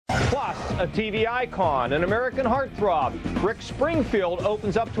Plus, a TV icon, an American heartthrob, Rick Springfield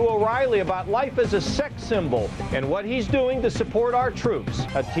opens up to O'Reilly about life as a sex symbol and what he's doing to support our troops.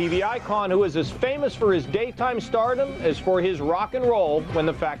 A TV icon who is as famous for his daytime stardom as for his rock and roll when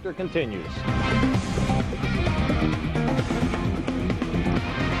the Factor continues.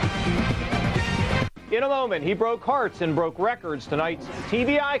 In a moment, he broke hearts and broke records. Tonight's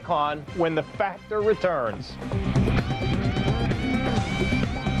TV icon when the Factor returns.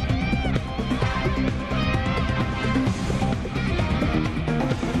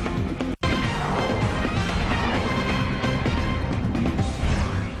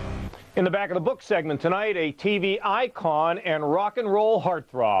 In the back of the book segment tonight, a TV icon and rock and roll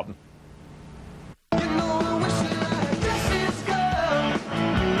heartthrob.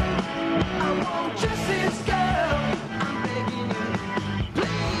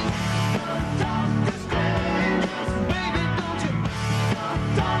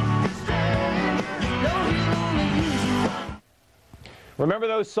 Remember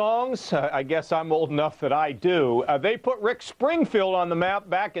those songs? I guess I'm old enough that I do. They put Rick Springfield on the map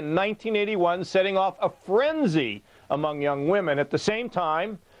back in 1981, setting off a frenzy among young women. At the same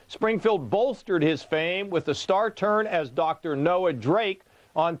time, Springfield bolstered his fame with the star turn as Dr. Noah Drake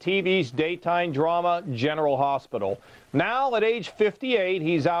on TV's daytime drama General Hospital. Now, at age 58,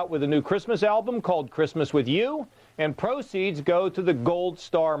 he's out with a new Christmas album called Christmas with You, and proceeds go to the Gold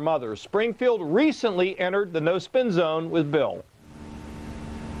Star Mother. Springfield recently entered the no-spin zone with Bill.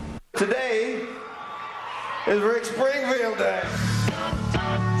 Today is Rick Springfield Day.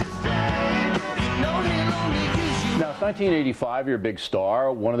 Now, it's 1985, you're a big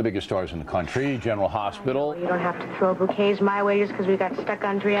star, one of the biggest stars in the country, General Hospital. You don't have to throw bouquets my way just because we got stuck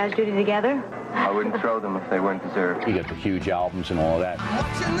on triage duty together. I wouldn't throw them if they weren't deserved. You got the huge albums and all of that.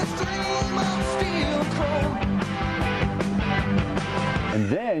 And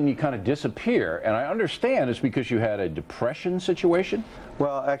then you kind of disappear, and I understand it's because you had a depression situation?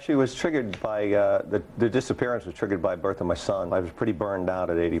 Well, actually, it was triggered by, the disappearance was triggered by the birth of my son. I was pretty burned out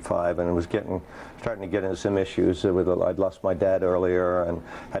at 85, and it was starting to get into some issues. I'd lost my dad earlier and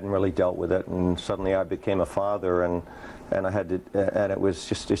hadn't really dealt with it, and suddenly I became a father, and I had to, and it was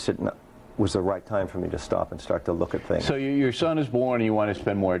just was the right time for me to stop and start to look at things. So your son is born and you want to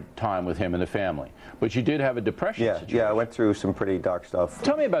spend more time with him and the family. But you did have a depression situation. Yeah, I went through some pretty dark stuff.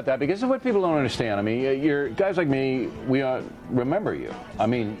 Tell me about that, because it's what people don't understand. I mean, you're guys like me, we remember you. I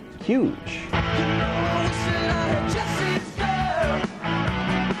mean, huge.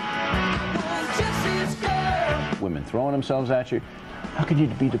 Women throwing themselves at you. How could you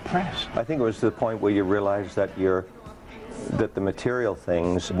be depressed? I think it was to the point where you realize that that the material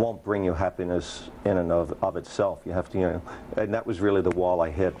things won't bring you happiness in and of itself. You have to, and that was really the wall I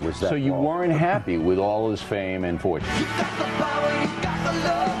hit, was that So you wall. weren't happy with all his fame and fortune? You got the power, you got the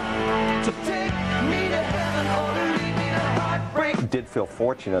love to take me to heaven or to lead me to heartbreak. I did feel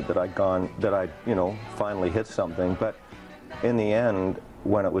fortunate that I finally hit something, but in the end,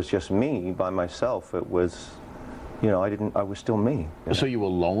 when it was just me by myself, it was, I was still me. So you were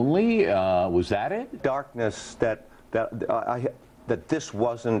lonely? Was that it? Darkness that this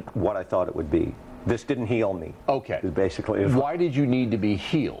wasn't what I thought it would be. This didn't heal me. Okay. Basically. Why did you need to be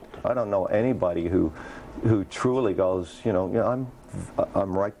healed? I don't know anybody who truly goes, I'm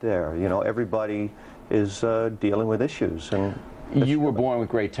right there. Everybody is dealing with issues, and you were born with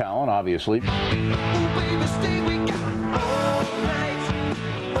great talent, obviously.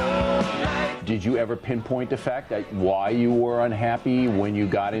 Did you ever pinpoint the fact that why you were unhappy when you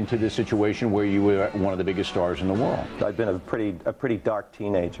got into this situation where you were one of the biggest stars in the world? I've been a pretty dark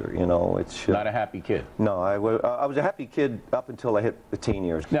teenager, It's not a happy kid. No, I was a happy kid up until I hit the teen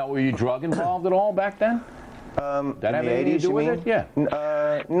years. Now, were you drug involved at all back then? That have anything to do with it? Yeah.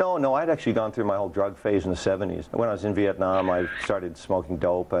 No, I'd actually gone through my whole drug phase in the 70s. When I was in Vietnam, I started smoking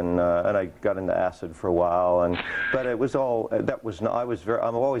dope, and I got into acid for a while. But it was all that was.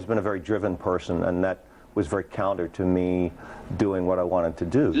 I've always been a very driven person, and that was very counter to me doing what I wanted to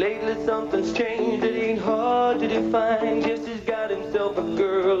do. Lately something's changed, it ain't hard to define. Just he's got himself a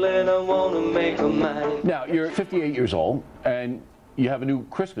girl, and I want to make her mine. Now, you're 58 years old, and you have a new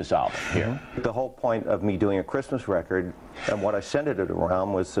Christmas album here. The whole point of me doing a Christmas record, and what I centered it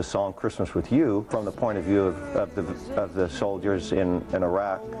around, was the song Christmas with You, from the point of view of the soldiers in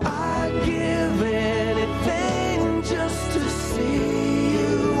Iraq. I'd give anything just to see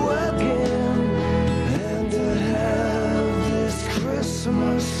you again, and to have this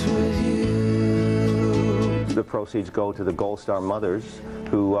Christmas with you. The proceeds go to the Gold Star Mothers,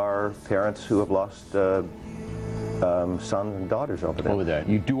 who are parents who have lost sons and daughters over there. Over there.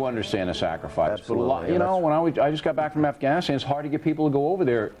 You do understand the sacrifice. Absolutely. But a lot, you know, when I just got back from Afghanistan, it's hard to get people to go over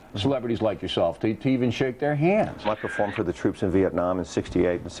there, celebrities like yourself, to even shake their hands. I performed for the troops in Vietnam in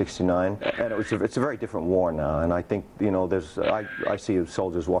 '68 and '69, and it's a very different war now. And I think, you know, I see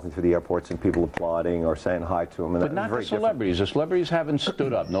soldiers walking through the airports and people applauding or saying hi to them. And But not the celebrities. The celebrities haven't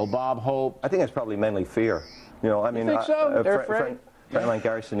stood up. No Bob Hope. I think it's probably mainly fear. You know, I mean, think so? They're afraid? Friend like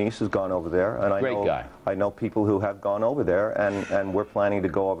Gary Sinise has gone over there, and Great guy. I know people who have gone over there, and we're planning to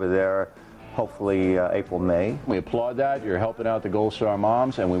go over there, hopefully April, May. We applaud that. You're helping out the Gold Star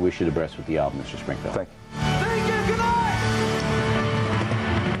moms, and we wish you the best with the album, Mr. Springfield. Thank you. Thank you. Good night.